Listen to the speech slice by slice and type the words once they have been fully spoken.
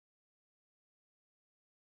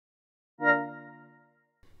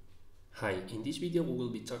Hi, in this video we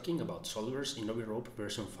will be talking about solvers in Obi Rope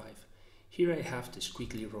version 5. Here I have the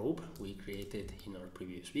squiggly rope we created in our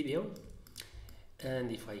previous video,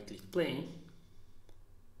 and if I click play,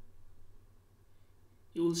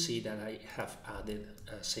 you will see that I have added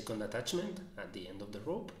a second attachment at the end of the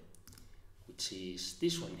rope, which is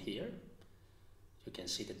this one here. You can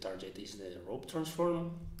see the target is the rope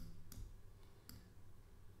transform,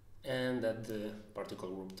 and that the particle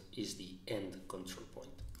root is the end control point.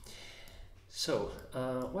 So,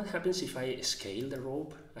 what happens if I scale the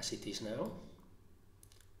rope as it is now?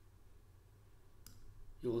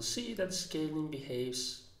 You will see that scaling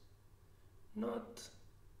behaves not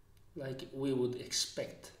like we would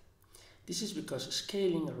expect. This is because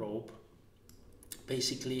scaling a rope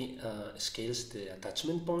basically scales the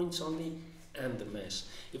attachment points only and the mesh.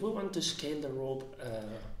 If we want to scale the rope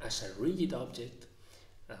as a rigid object,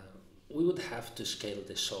 we would have to scale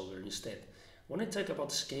the solver instead. When I talk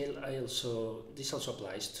about scale, this also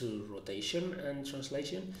applies to rotation and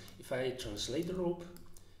translation. If I translate the rope,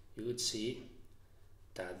 you would see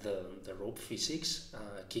that the rope physics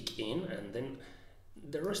kick in, and then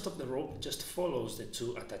the rest of the rope just follows the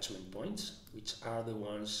two attachment points, which are the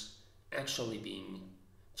ones actually being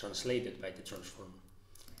translated by the transform.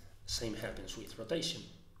 Same happens with rotation.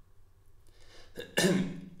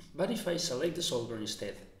 But if I select the solver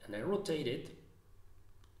instead and I rotate it,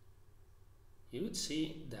 you would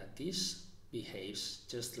see that this behaves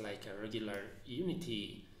just like a regular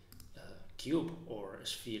unity cube or a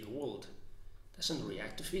sphere world. Doesn't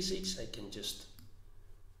react to physics. I can just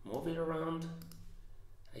move it around,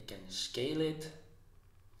 I can scale it.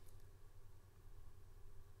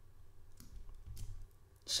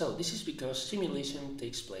 So this is because simulation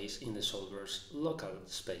takes place in the solver's local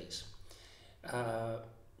space.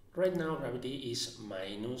 Right now gravity is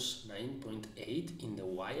minus 9.8 in the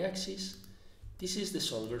y-axis. This is the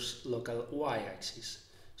solver's local y-axis.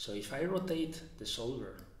 So if I rotate the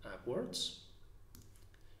solver upwards,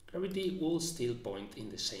 gravity will still point in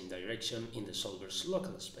the same direction in the solver's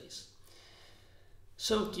local space.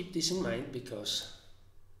 So keep this in mind because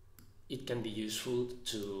it can be useful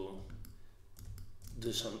to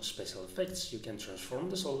do some special effects. You can transform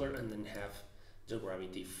the solver and then have the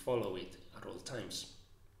gravity follow it at all times.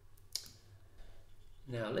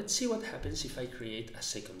 Now let's see what happens if I create a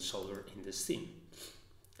second solver in the scene.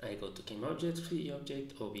 I go to Game Object, 3D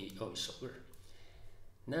Object, Obi Solver.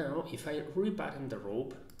 Now if I repattern the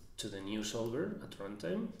rope to the new solver at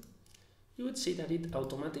runtime, you would see that it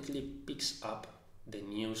automatically picks up the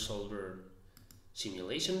new solver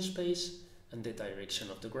simulation space and the direction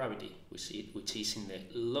of the gravity, which is in the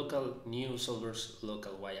local new solver's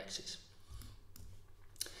local y-axis.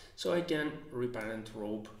 So I can reparent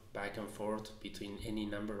rope back and forth between any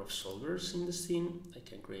number of solvers in the scene. I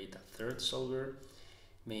can create a third solver,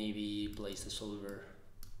 maybe place the solver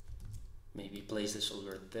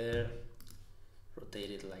there,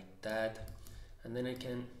 rotate it like that, and then I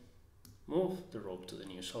can move the rope to the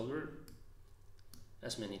new solver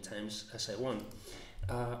as many times as I want.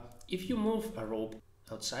 If you move a rope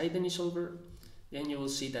outside any solver, then you will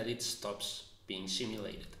see that it stops being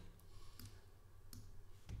simulated.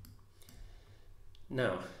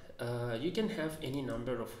 Now, you can have any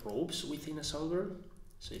number of ropes within a solver.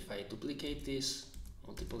 So if I duplicate this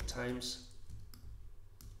multiple times,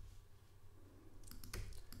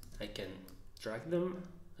 I can drag them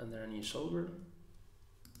under a new solver.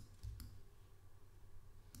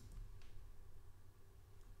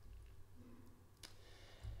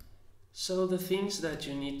 So the things that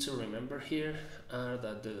you need to remember here are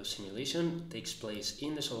that the simulation takes place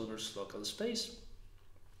in the solver's local space,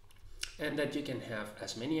 and that you can have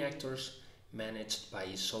as many actors managed by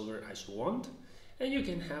each solver as you want, and you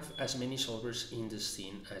can have as many solvers in the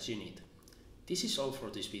scene as you need. This is all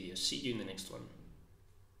for this video. See you in the next one.